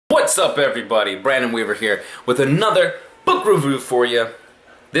What's up, everybody? Brandon Weaver here with another book review for you.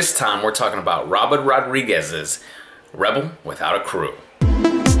 This time we're talking about Robert Rodriguez's Rebel Without a Crew.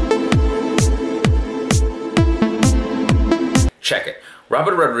 Check it.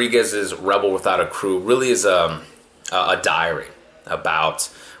 Robert Rodriguez's Rebel Without a Crew really is a diary about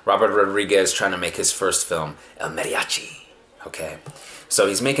Robert Rodriguez trying to make his first film, El Mariachi. Okay, so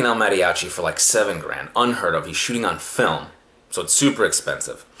he's making El Mariachi for like $7 grand, unheard of. He's shooting on film, so it's super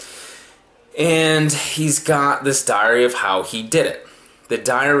expensive. And he's got this diary of how he did it. The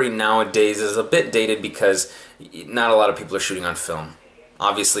diary nowadays is a bit dated because not a lot of people are shooting on film.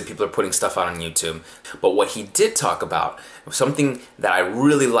 Obviously, people are putting stuff out on YouTube. But what he did talk about, something that I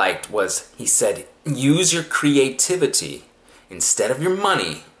really liked, was he said, use your creativity instead of your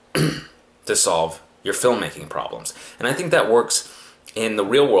money to solve your filmmaking problems. And I think that works in the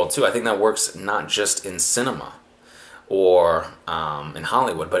real world too. I think that works not just in cinema or in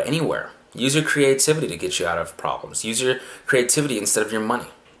Hollywood, but anywhere. Use your creativity to get you out of problems. Use your creativity instead of your money.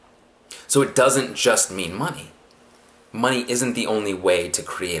 So it doesn't just mean money. Money isn't the only way to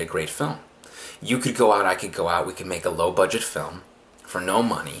create a great film. You could go out, I could go out, we could make a low-budget film for no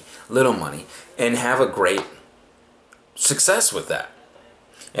money, little money, and have a great success with that.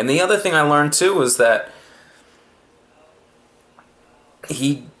 And the other thing I learned too was that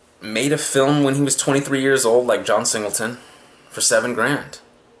he made a film when he was 23 years old, like John Singleton, for $7 grand.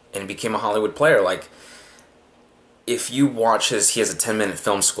 And became a Hollywood player. Like, if you watch he has a 10-minute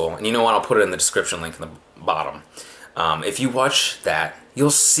film school, and you know what, I'll put it in the description link in the bottom. If you watch that,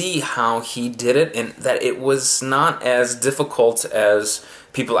 you'll see how he did it, and that it was not as difficult as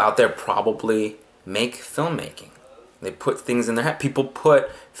people out there probably make filmmaking. They put things in their head. People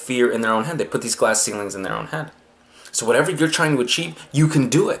put fear in their own head. They put these glass ceilings in their own head. So whatever you're trying to achieve, you can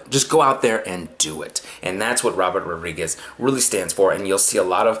do it. Just go out there and do it. And that's what Robert Rodriguez really stands for. And you'll see a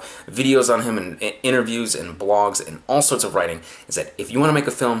lot of videos on him and interviews and blogs and all sorts of writing. Is that if you want to make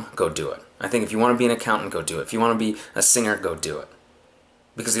a film, go do it. I think if you want to be an accountant, go do it. If you want to be a singer, go do it.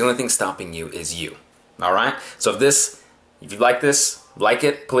 Because the only thing stopping you is you. All right? So if you like this, like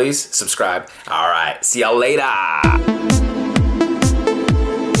it, please subscribe. All right. See y'all later.